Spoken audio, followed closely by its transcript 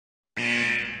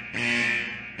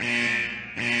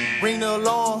Ring the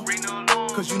alarm,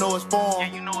 cause you know it's form.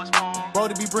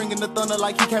 Brody be bringing the thunder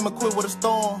like he came equipped with a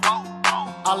storm.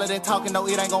 All of that talking, though,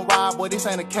 it ain't gon' ride, boy, this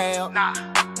ain't a cab.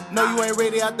 No, you ain't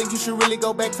ready, I think you should really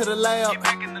go back to the lab.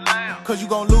 Cause you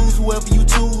gon' lose whoever you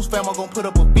choose, fam, I'm gon' put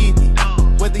up a 50.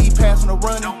 Whether he passing or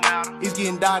running, it's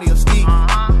getting dotty or sticky.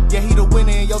 Yeah, he the winner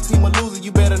and your team a loser,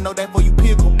 you better know that before you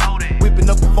pick him.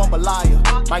 Whipping up a fumble-liar,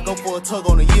 might go for a tug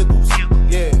on the yiggles.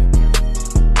 Yeah.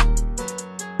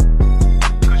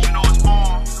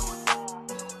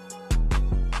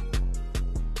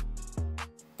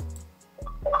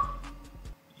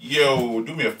 Yo,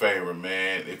 do me a favor,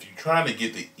 man. If you're trying to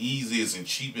get the easiest and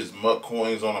cheapest MUT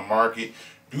coins on the market,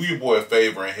 do your boy a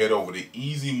favor and head over to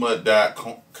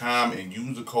easymut.com and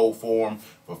use the code for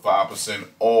 5%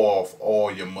 off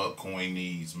all your MUT coin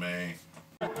needs, man.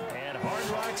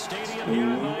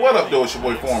 What up, though? It's your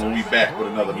boy Foreman. We back with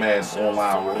another Madden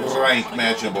Online ranked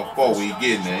matchup. Before we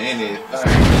get into anything,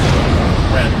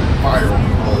 random fire on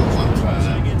the roll one time.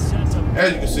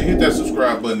 As you can see, hit that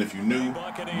subscribe button if you're new.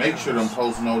 Make sure them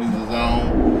post notifications is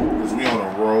on, because we on the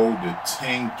road to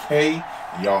 10K.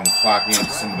 Y'all can clock in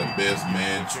some of the best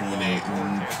man tuning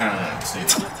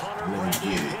content. Let's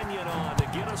get it. To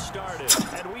get us started,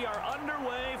 and we are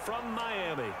underway from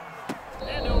Miami.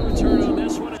 And no return on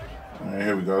this one. All right,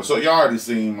 here we go. So y'all already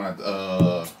seen my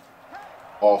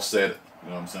offset, you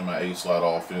know what I'm saying, my 8-slot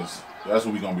offense. That's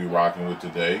what we're gonna be rocking with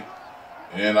today.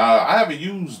 And I haven't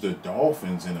used the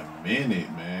Dolphins in a minute,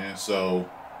 man. So,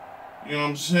 you know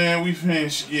what I'm saying? We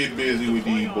finished get busy with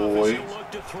these boys.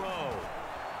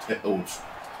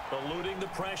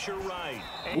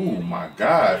 Oh my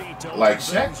God! Like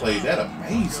Shaq played that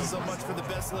amazing.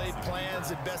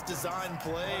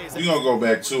 We gonna go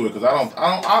back to it because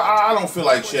I don't feel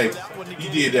like Shaq. He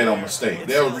did that on mistake.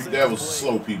 That was a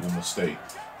slow people mistake.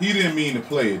 He didn't mean to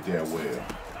play it that well.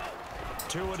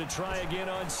 Tua to try again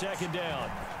on second down.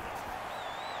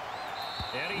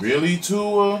 Really,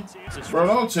 Tua? Bro,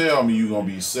 don't tell me you gonna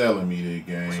be selling me this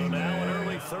game, So now man. an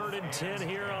early 3rd and 10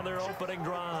 here on their opening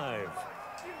drive.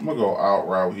 I'm gonna go out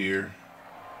route here.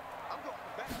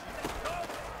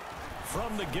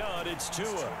 From the gun, it's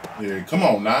Tua. Yeah, come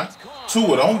on now.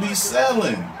 Tua, don't be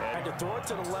selling.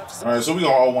 All right, so we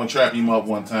gonna 0-1 trap him up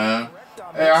one time.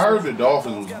 Hey, I heard the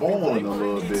Dolphins was bowling a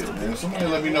little bit, man. Somebody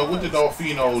let me know what the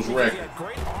Dolphino's record.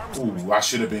 Ooh, I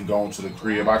should have been going to the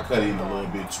crib. I cut in a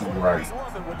little bit too right.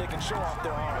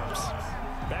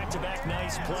 Back-to-back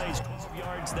nice plays, 12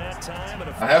 yards that time.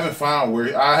 I haven't found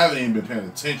where I haven't even been paying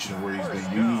attention to where he's been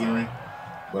using it.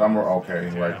 But I'm okay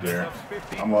right there.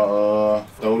 I'm gonna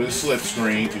throw this slip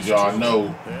screen because y'all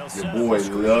know your boy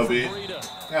love it.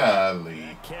 Golly.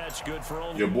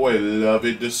 Your boy love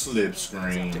it, the slip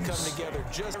screens. Is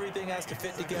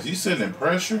he sending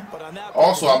pressure?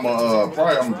 Also, I'm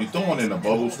gonna be throwing in a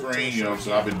bubble screen, you know what I'm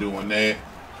saying? I've been doing that,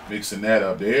 mixing that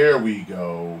up. There we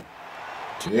go.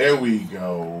 There we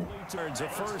go.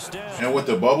 And with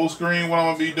the bubble screen, what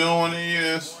I'm gonna be doing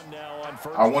is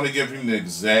I want to give him the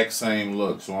exact same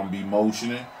look. So I'm gonna be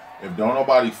motioning. If don't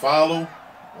nobody follow,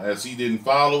 as he didn't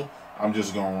follow, I'm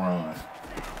just gonna run.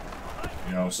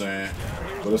 You know what I'm saying?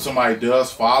 But if somebody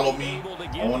does follow me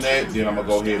on that, then I'm gonna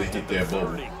go ahead and hit that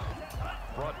bubble.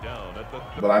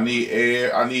 But I need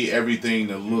everything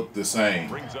to look the same.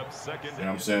 You know what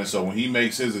I'm saying? So when he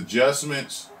makes his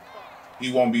adjustments,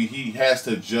 he has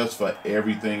to adjust for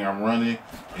everything I'm running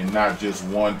and not just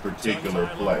one particular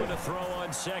play.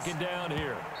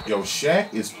 Yo,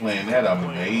 Shaq is playing that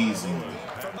amazingly.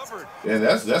 Yeah,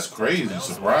 that's crazy,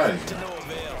 surprising.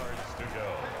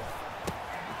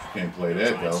 You can't play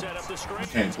that though. You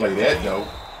can't play that though.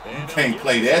 You can't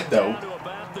play that though.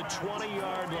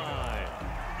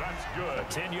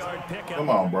 Come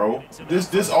on, bro.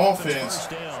 This offense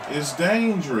is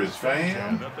dangerous,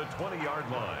 fam.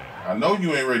 I know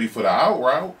you ain't ready for the out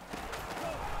route.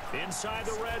 Inside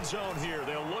the red zone here,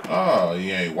 they'll look. Oh,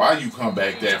 he ain't. Why you come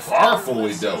back that far for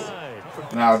it though?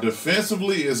 Now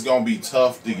defensively, it's gonna be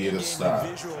tough to get a stop.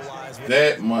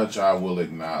 That much I will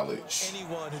acknowledge.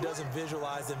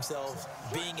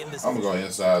 I'm gonna go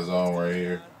inside zone right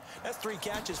here. That's 3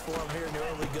 catches for him here in the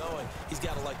early going. He's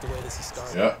got to like the way this is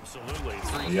starting. Yep. Absolutely.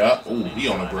 Yep. Ooh, he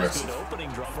on aggressive.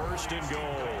 First and goal.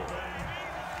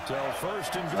 All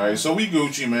right, so we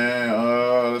Gucci, man.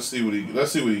 Let's see what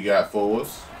he got for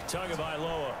us.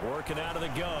 Working out of the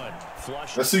gun.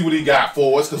 Let's see what he got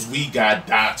for us, because we got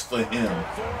dots for him.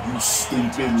 You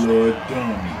stupid little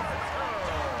dummy.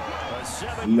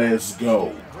 Let's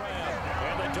go.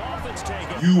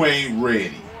 You ain't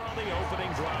ready.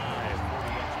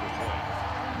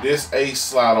 This ace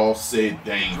slide offset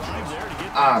dangerous.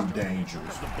 I'm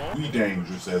dangerous. We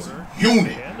dangerous as a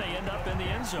unit.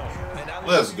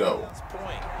 Let's go.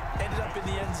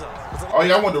 Oh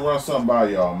yeah, I wanted to run something by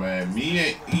y'all, man. Me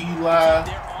and Eli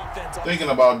thinking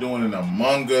about doing an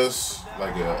Among Us,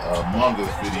 like a Among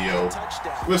Us video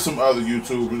with some other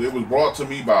YouTubers. It was brought to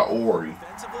me by Ori.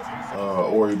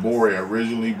 Ori Bori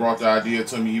originally brought the idea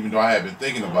to me, even though I had been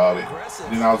thinking about it.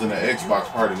 Then I was in an Xbox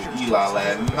party with Eli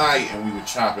last night, and we were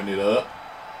chopping it up.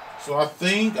 So I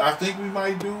think we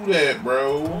might do that,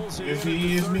 bro. If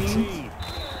he is me,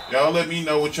 y'all let me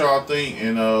know what y'all think,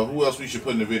 and who else we should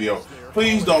put in the video.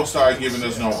 Please don't start giving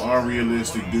us no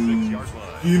unrealistic dudes.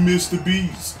 He missed the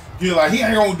beats. He like he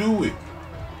ain't gonna do it.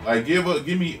 Like give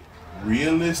me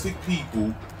realistic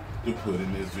people to put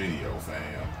in this video,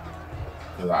 fam.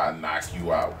 Cause I knock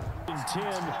you out. 10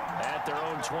 at their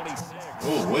own 26.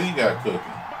 Oh, what he got cooking?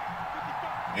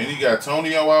 And he got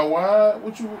Tonio out wide.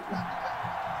 What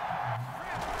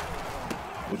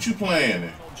you playing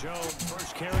in? Jones,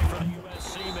 first carry for the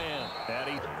USC man.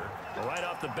 Patty, right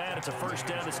off the bat, it's a first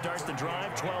down to start the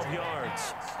drive, 12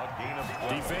 yards.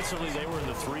 Defensively, they were in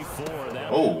the 3-4.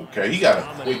 Oh, okay. He got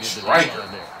a quick striker.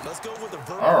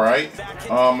 All right.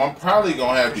 I'm probably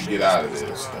gonna have to get out of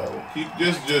this though.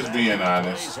 Just being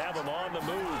honest,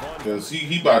 because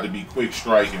he about to be quick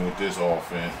striking with this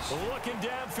offense.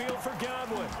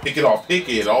 Pick it off. Pick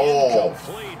it off.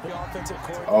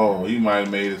 Oh, he might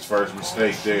have made his first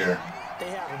mistake there. They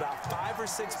have about 5 or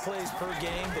 6 plays per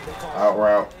game, but they call out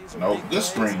route. No, good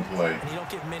screenplay. And you don't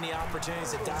get many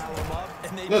opportunities to dial them up.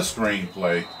 And they good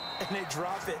screenplay. And they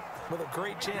drop it with a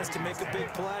great chance to make a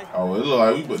big play. Oh, it look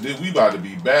like we about to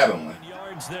be battling.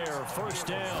 Yards there, first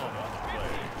down.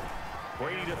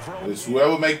 It's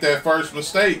whoever make that first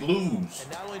mistake lose.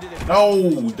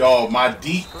 No, dog. My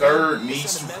deep third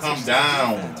needs to come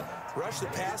down. Rush the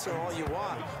passer all you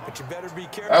want, but you better be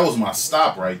careful. That was my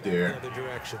stop right there.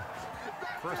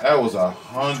 That was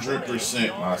 100%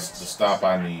 the stop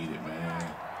I needed,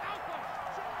 man.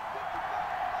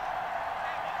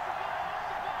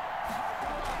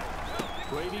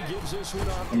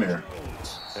 Come here.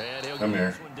 Come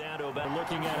here.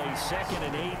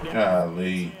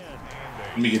 Golly.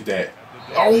 Let me get that.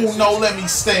 Oh, no, let me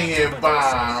stay in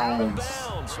bounds.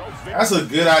 That's a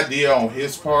good idea on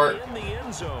his part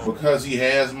because he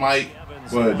has Mike,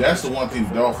 but that's the one thing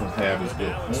the Dolphins have is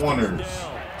good corners.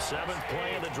 7th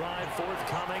play of the drive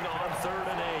forthcoming on 3rd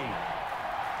and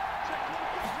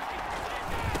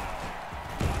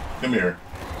 8. Come here.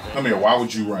 Come here. Why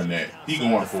would you run that? He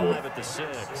going for it.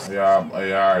 Yeah,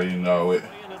 I already know it.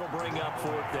 And it'll bring up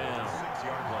 4th down.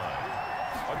 6-yard line.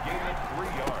 A gain of 3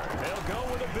 yards. They'll go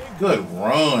with a big good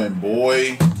run,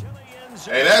 boy.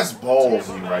 Hey, that's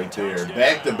ballsy right there.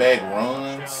 Back-to-back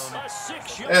runs.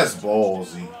 That's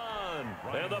ballsy.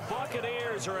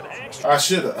 I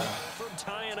should have.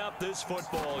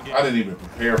 I didn't even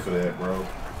prepare for that, bro.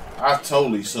 I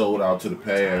totally sold out to the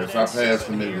pass. I pass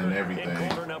committed and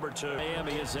everything.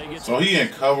 So he in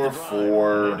cover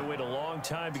 4.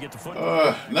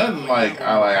 Nothing like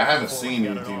I haven't seen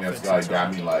anything that's like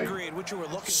got me like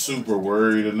super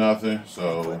worried or nothing.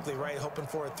 So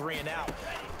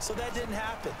so that didn't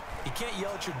happen. You can't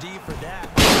yell at your D for that.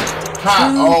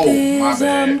 Ha! Oh, my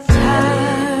bad.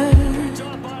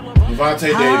 Levante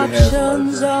David has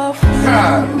worker.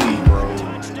 Golly, bro.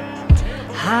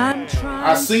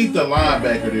 I seen the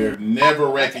linebacker there, never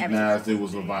recognized it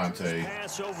was Levante.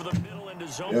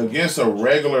 Against a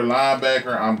regular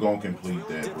linebacker, I'm going to complete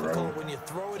that, bro.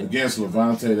 Against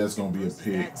Levante, that's going to be a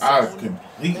pick. I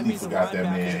completely forgot that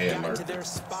man had lurker.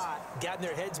 Getting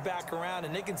their heads back around,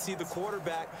 and they can see the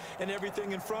quarterback and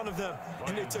everything in front of them.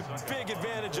 And they took big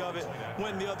advantage of it,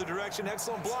 went the other direction,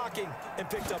 excellent blocking, and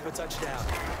picked up a touchdown.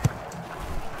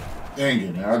 Dang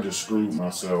it, man. I just screwed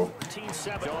myself.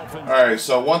 All right,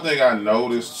 so one thing I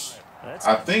noticed,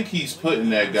 I think he's putting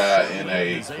that guy in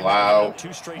a cloud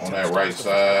on that right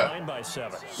side.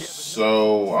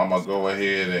 So I'm going to go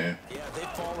ahead and... Yeah, they've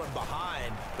fallen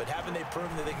behind, but haven't they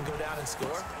proven that they can go down and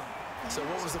score? So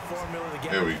what was the formula to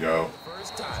get? There we go.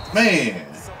 First time.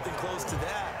 Man. Something close to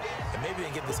that. And maybe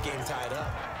they get this game tied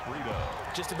up.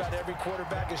 Just about every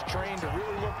quarterback is trained to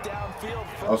really look downfield.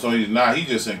 Oh, so he's not. He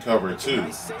just in cover 2.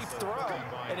 Nice safe throw.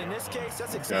 And in this case,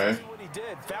 that's exactly what he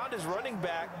did. Found his running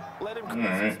back, let him come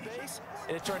to space,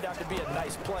 and it turned out to be a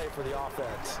nice play for the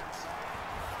offense.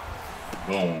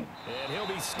 Boom.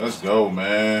 Let's go,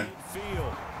 man.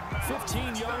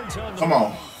 15 yards on Come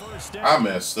on. I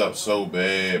messed up so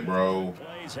bad, bro.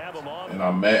 And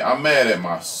I'm mad at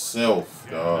myself,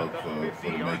 dog, for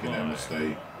making that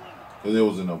mistake. Because it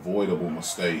was an avoidable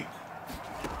mistake.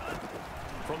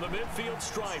 From the midfield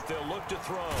stripe, they'll look to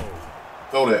throw.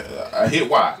 Throw that. Hit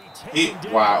Y.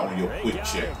 Hit Y on your quick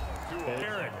check.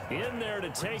 Aaron in there to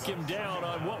take him down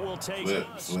on what will take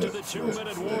us to the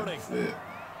 2-minute warning.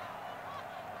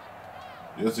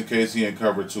 Just in case he ain't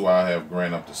cover 2, I'll have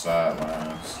Grant up the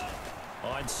sidelines.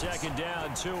 On second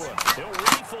down, Tua. He'll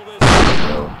rifle this.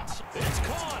 It's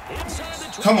caught inside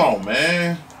the 20. Come on,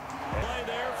 man. Play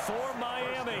there for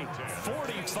Miami.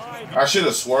 45. I should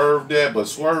have swerved that, but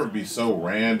swerve be so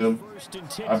random.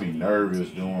 I'd be nervous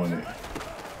doing it.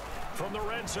 From the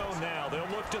red zone now, they'll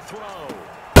look to throw.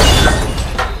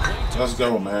 Let's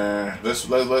go, man. Let's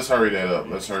hurry that up.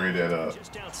 Let's hurry that up.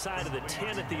 Just outside of the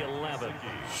 10 at the 11.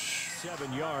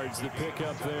 7 yards the pick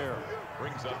up there.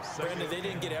 Brandon, they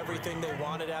didn't get everything they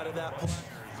wanted out of that play,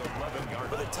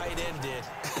 but the tight end did.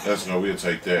 Let's go. We'll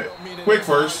take that. Quick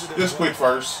first. Just quick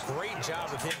first. Great job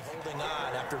of him holding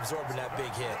on after absorbing that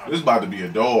big hit. This is about to be a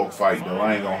dog fight, though.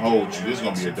 I ain't going to hold you. This is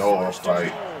going to be a dog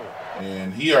fight.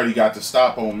 And he already got the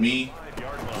stop on me,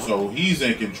 so he's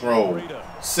in control.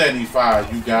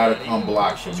 75, you got to come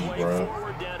block for me, bro.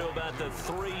 Down to about the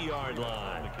 3-yard line.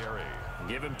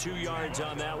 Give him 2 yards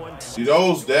on that one. See,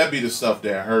 that be the stuff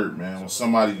that hurt, man. When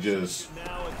somebody just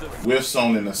whiffs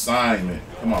on an assignment.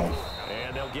 Come on.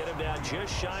 And they'll get him down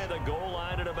just shy of the goal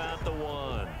line at about the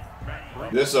 1.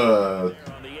 This on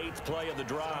the 8th play of the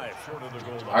drive.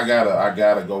 I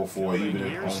gotta go for it, even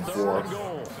if on 4th.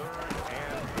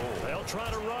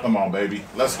 Come on, baby.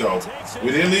 Let's go.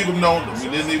 We didn't leave him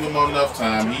enough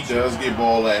time. He does get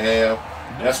ball at half.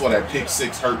 That's why that pick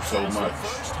 6 hurt so much.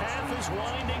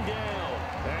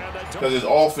 Because his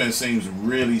offense seems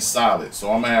really solid,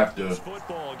 so I'm gonna have to.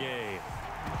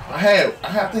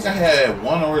 I think I had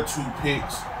 1 or 2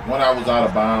 picks. One I was out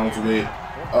of bounds with.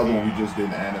 Other one we just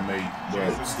didn't animate,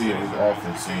 but still his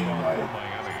offense seemed like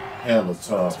hella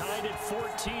tough. Tied at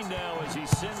 14 now as he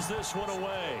sends this one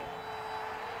away.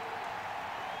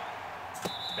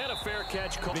 And a fair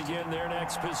catch could begin their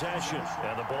next possession.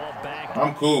 And the ball back.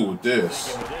 I'm cool with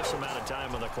this. With this amount of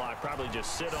time on the clock, probably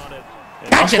just sit on it.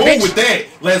 I'm cool with that.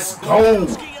 Let's go.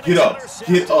 Get up.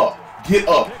 Get up. Get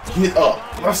up. Get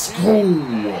up. Let's go.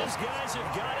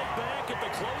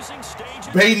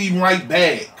 Bait him right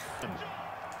back.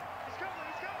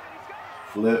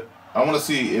 Flip. I want to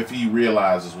see if he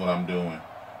realizes what I'm doing.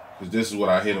 Because this is what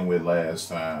I hit him with last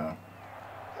time.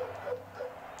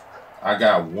 I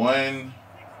got one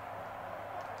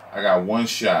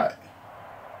shot.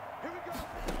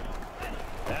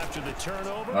 After the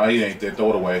turnover. No, he ain't there. Throw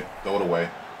it away. Throw it away.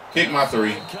 Kick my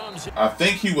 3. I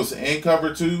think he was in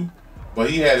cover 2, but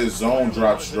he had his zone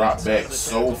drops drop back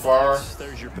so far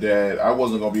that I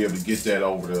wasn't going to be able to get that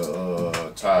over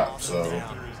the top. So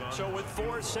with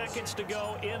 4 seconds to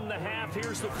go in the half,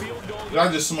 here's the field goal. Did I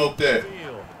just smoke that?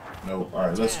 Nope. All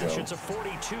right, let's go. It's a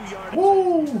 42-yard.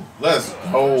 Woo! Let's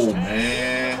go,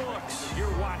 man.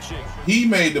 He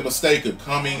made the mistake of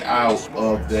coming out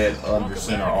of that under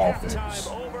center offense.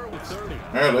 All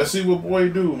right, let's see what boy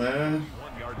do, man.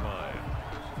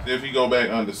 See if he go back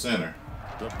under center.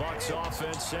 The Bucs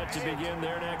offense set to begin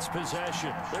their next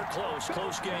possession. They're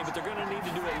close game, but they're going to need to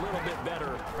do a little bit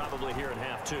better probably here in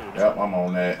half 2. Yep, I'm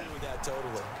on that.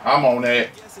 I'm on that.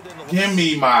 Give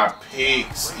me my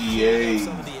picks, EA.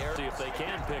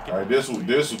 All right, this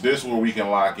where we can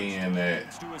lock in at.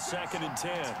 Let's do a 2nd and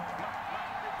 10.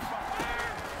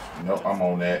 Nope, I'm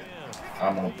on that.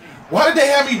 I'm on. Why did they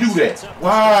have me do that?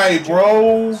 Why,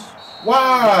 bro?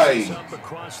 Why?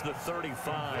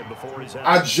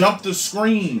 I jumped the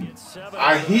screen.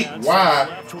 I hit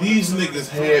Y. These niggas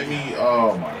had me.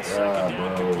 Oh my god,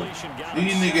 bro.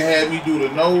 These niggas had me do the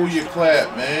know your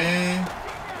clap, man.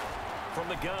 From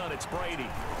the gun, it's Brady.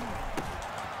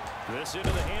 This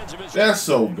into the hands of his. That's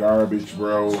so garbage,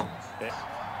 bro.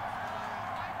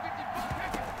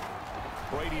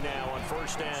 Brady now on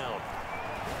 1st down.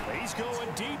 He's going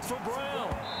deep for Brown.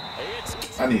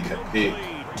 I need that pick.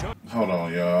 Hold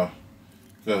on, y'all.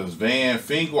 Because Van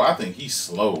Finkel, I think he's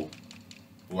slow.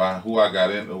 Who I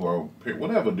got in, or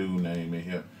whatever dude name in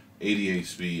here. 88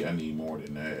 speed. I need more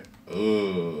than that.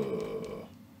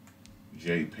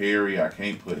 Jay Perry, I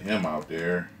can't put him out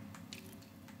there.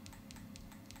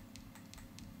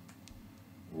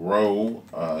 Rowe,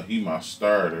 he my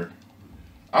starter.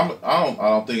 I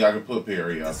don't think I can put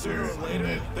Perry out there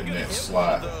in that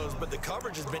slot. But the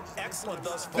coverage has been excellent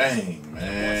thus far. Dang,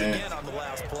 man. Once again on the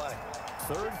last play.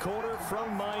 3rd quarter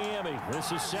from Miami.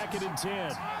 This is 2nd and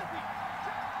 10.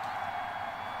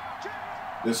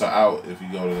 This is out if you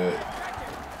go to that.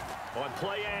 On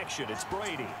play action, it's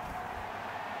Brady.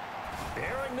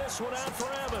 Airing this one out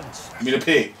for Evans. Give me the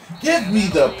pick. Give me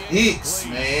the picks,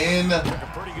 man. Took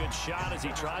a pretty good shot as he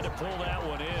tried to pull that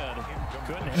one in.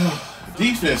 Couldn't help.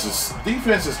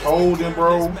 Defense is holding,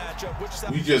 bro.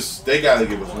 They gotta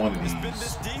give us one of these.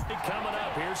 Coming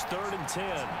up, here's 3rd and 10.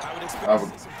 I would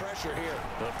expect some pressure here.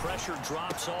 The pressure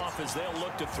drops off as they'll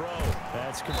look to throw.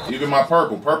 That's even my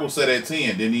purple said at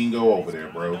 10, didn't even go over there,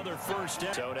 bro. Another first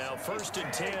down. So now 1st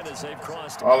and 10 as they've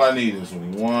crossed. All I need is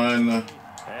one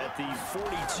At the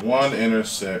 42.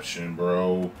 Interception,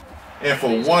 bro. And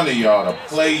for one of y'all to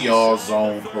play y'all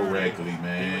zone correctly,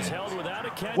 man.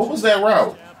 What was that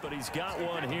route? But he's got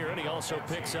one here, and he also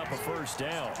picks up a first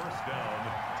down. First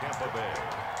down, Tampa Bay.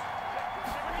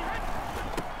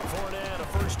 A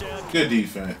first down. Good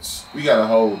defense. We got to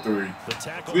hold 3.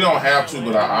 We don't have to,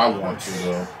 but I want to,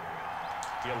 though.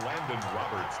 Landon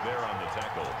Roberts there on the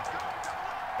tackle.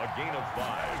 A gain of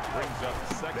 5 brings up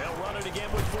 2nd. They'll run it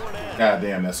again with Fournette. God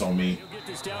damn, that's on me.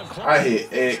 I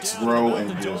hit X, bro,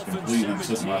 and just completely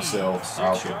took myself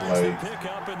out the play. Pick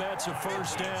up, and that's a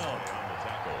first down.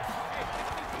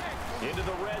 Into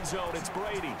the red zone, it's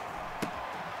Brady.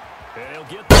 And he'll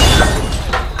get the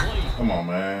Come on,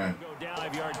 man. Go down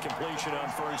 5-yard completion on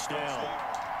first down.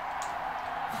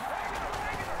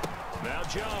 Now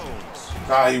Jones.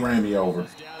 He ran me over.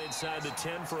 Down inside the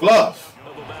 10 for Fluff.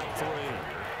 about 3.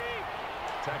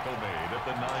 Tackle made at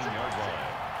the 9-yard line.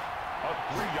 A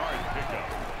 3-yard pickup.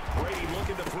 Brady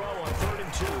looking to throw on 3rd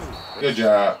and 2. Good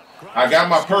job. I got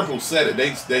my purple set.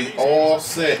 They all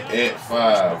set at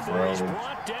 5, bro.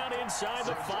 Brought down inside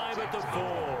the 5 at the 4.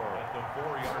 At the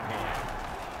 4-yard line.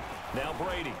 Now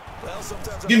Brady. Well,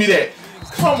 sometimes Give me that.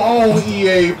 Come on,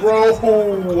 EA, bro.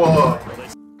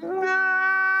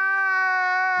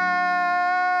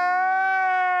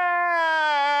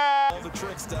 all the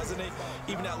tricks, doesn't he?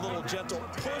 Even that little gentle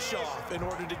push off in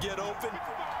order to get open.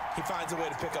 He finds a way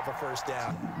to pick up a first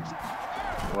down.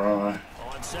 Run.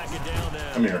 On 2nd down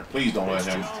now. Come here. Please don't let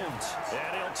him. Jones.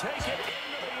 And he'll take it into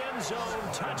the end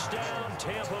zone. Touchdown,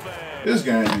 Tampa Bay. This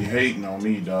game be hating on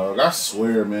me, dog. I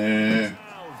swear, man.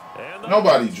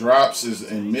 Nobody drops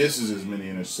and misses as many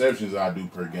interceptions as I do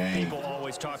per game. People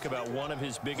always talk about one of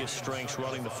his biggest strengths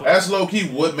running the football. That's low-key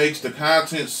what makes the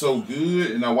content so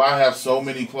good and why I have so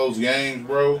many close games,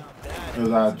 bro.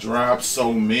 Because I drop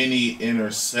so many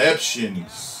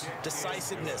interceptions.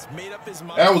 Decisiveness, made up his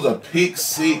mind. That was a pick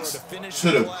 6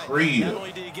 to the crib.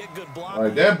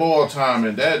 Like, that ball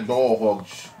timing, that ball hawk,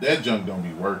 that junk don't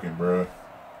be working, bro.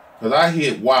 Because I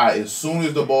hit Y as soon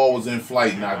as the ball was in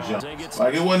flight and I jumped.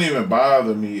 Like, it wouldn't even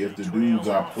bother me if the dudes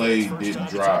I played didn't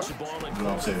drop. You know what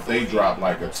I'm saying? If they dropped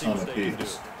like a ton of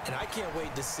picks. And I can't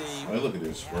wait to see. Hey, look at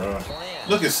this, bro.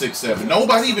 Look at 6'7".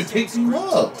 Nobody even picked him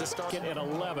up. At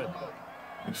 11.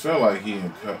 It felt like he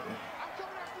didn't cut.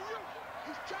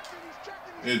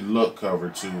 It looked cover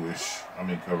 2-ish. I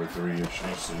mean cover 3-ish.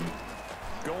 Let's see.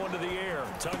 Going to the air.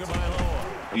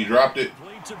 Tagovailoa. He dropped it.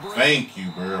 Thank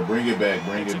you, bro. Bring it back.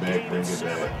 Bring it back. Bring it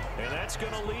back. And that's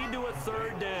going to lead to a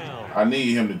 3rd down. I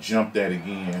need him to jump that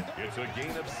again. It's a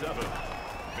gain of 7.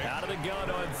 Out of the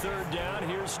gun on 3rd down.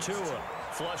 Here's Tua.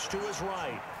 Flush to his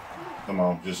right. Come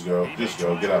on, just go. Just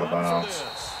go. Get out of bounds.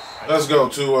 Let's go,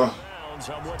 Tua. On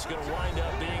what's going to wind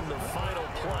up being the final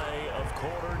play of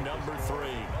quarter number 3.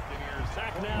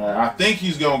 Back now. I think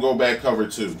he's going to go back cover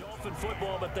 2.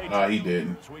 Football, but they Nah, he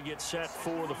didn't. we get set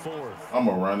for the 4th. I'm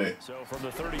going to run it. So from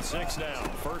the 36 now,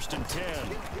 1st and 10.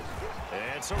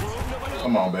 And it's a room to maneuver.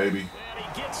 Come on, baby. And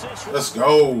he gets this one. Let's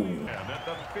go. And at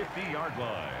the 50-yard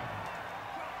line.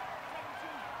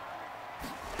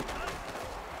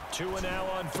 Tua now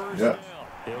on 1st Yep.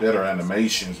 down. Better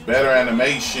animations. Better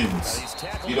animations.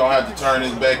 He don't have to turn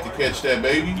his back to catch that,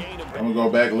 baby. I'm going to go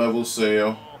back level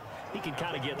sail. He can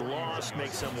kind of get lost,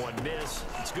 make someone miss.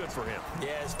 It's good for him.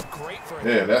 Yeah, it's great for him.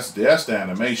 Yeah, that's the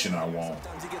animation I want.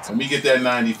 Let me get that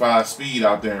 95 speed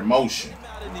out there in motion.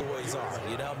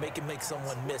 You know, make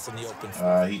someone miss in the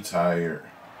open. He tired.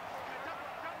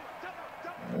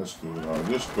 That's good.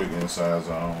 Just quick inside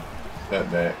zone.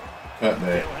 Cut that. Cut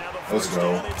that. Let's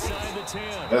go.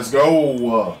 Let's go.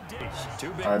 All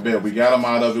right, bet. We got him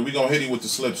out of it. We're going to hit him with the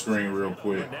slip screen real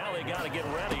quick. Now they got to get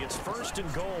ready. It's 1st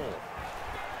and goal.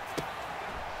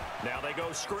 Now they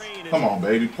go screen. Come on,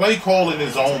 baby. Play calling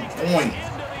is on point.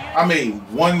 I made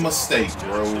one mistake,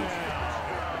 bro.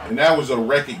 And that was a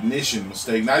recognition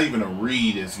mistake. Not even a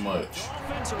read as much.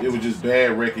 It was just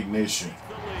bad recognition.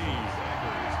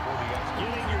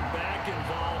 Getting your back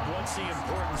involved. What's the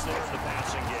importance there in the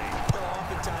passing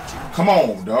game? Come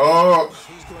on, dog.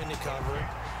 He's going to cover it.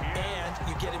 And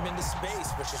you get him into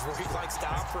space, which is where he likes to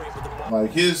operate with the ball.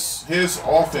 Like his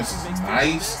offense is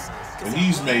nice. But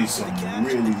he's made some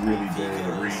really, really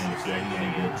bad reads that he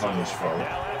ain't been punished for.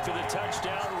 Now after the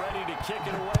touchdown, ready to kick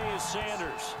it away is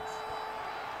Sanders.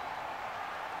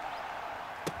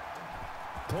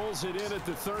 Pulls it in at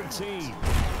the 13.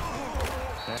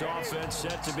 That offense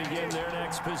set to begin their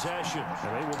next possession.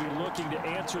 And they will be looking to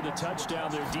answer the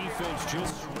touchdown. Their defense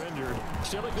just surrendered.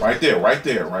 Right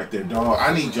there, dog.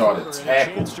 I need y'all to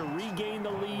tackle. To regain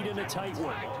the lead in a tight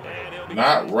one.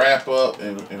 Not wrap up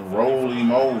and roll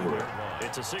him over.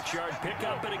 It's a 6-yard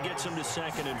pickup, and it gets him to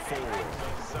 2nd and 4.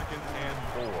 2nd and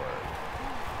 4.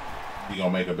 He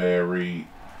gonna make a bad read.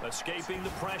 Escaping the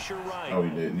pressure right. No, he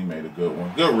didn't. He made a good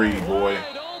one. Good read, boy.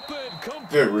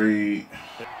 Good read.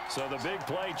 So the big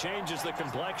play changes the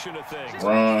complexion of things.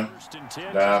 Run.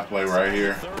 Dive play right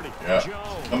here. Yeah.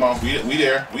 Come on. We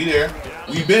there. We there.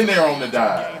 We've been there on the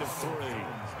dive.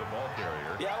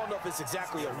 Yeah, I don't know if it's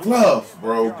exactly a Fluff,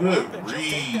 bro. Good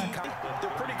read.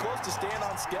 They're pretty close to staying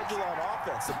on schedule on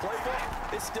offense. The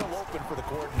playbook is still open for the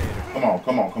coordinator.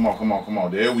 Come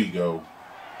on. There we go.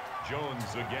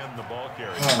 Jones again, the ball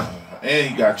carrier. And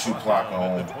he got you clock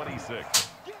on. 26.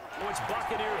 It's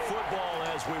Buccaneer football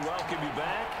as we welcome you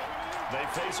back. They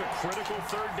face a critical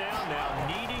 3rd down now,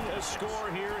 needing a score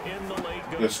here in the late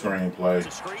go. Good screenplay. It's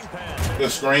a screen pass. Good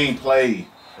screenplay.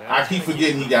 I keep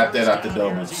forgetting he got that out the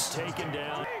doubles. He's taken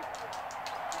down.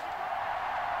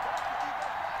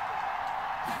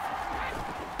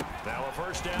 Now a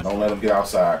 1st down. Don't let him get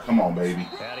outside. Come on, baby.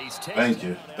 Thank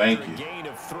you. Gain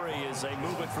of 3 as they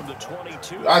move it from the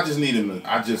 22. I just need him to,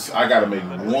 I gotta make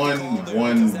one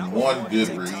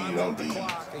good read on these.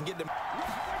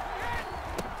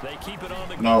 They keep it on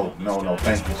the No.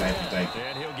 Thank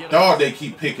you. Dog, they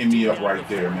keep picking me up right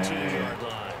there, man.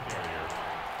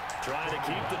 Trying to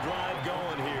keep the drive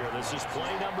going here. This is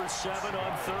play number 7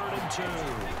 on 3rd and 2.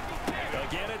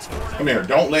 Again, it's 4. Come here.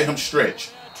 Don't let him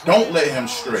stretch. Don't let him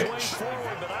stretch.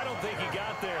 But I don't think he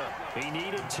got there. He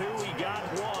needed 2. He got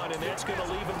 1, and that's going to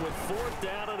leave him with 4th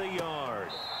down at a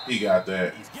yard. He got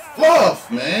that.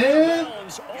 Fluff, man. All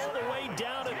the way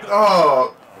down at the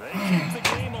Oh. They keep the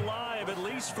game alive, at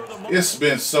least for the moment. It's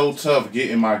been so tough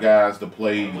getting my guys to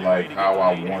play like how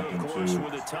I want them to.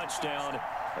 With a touchdown,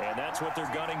 and that's what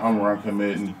they're gunning. I'm run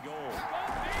committing.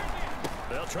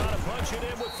 They'll try to punch it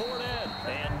in with Fournette,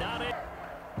 and not it.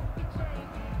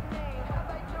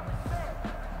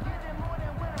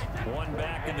 One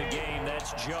back in the game.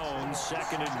 That's Jones,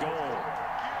 2nd and goal.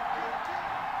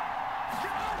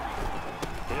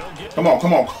 Come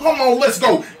on, let's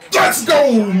go,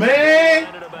 man.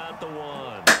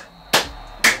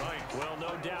 Well,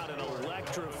 no doubt an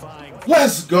electrifying.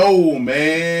 Let's go,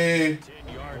 man.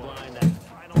 10-yard line, that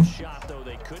final shot, though,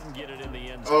 they couldn't get it in the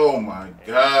end zone. Oh my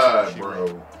God,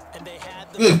 bro.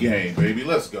 Good game, baby.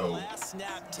 Let's go.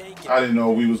 I didn't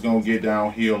know we was gonna get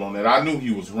downhill on that. I knew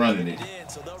he was running it.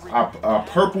 I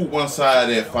purpled one side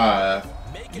at 5,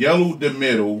 yellowed the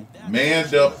middle,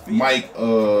 manned up Mike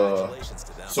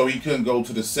so he couldn't go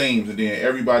to the seams, and then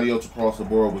everybody else across the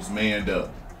board was manned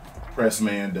up, press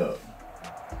manned up.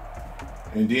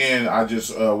 And then I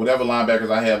just whatever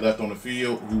linebackers I had left on the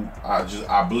field, I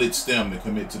blitzed them to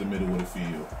commit to the middle of the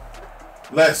field.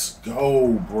 Let's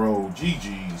go, bro.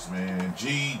 GG's, man.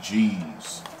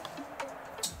 GG's.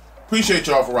 Appreciate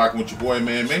y'all for rocking with your boy,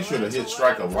 man. Make sure to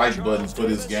strike a like button for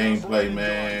this gameplay,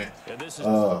 man.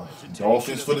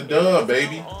 Dolphins for the dub,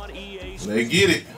 baby. Let's get it.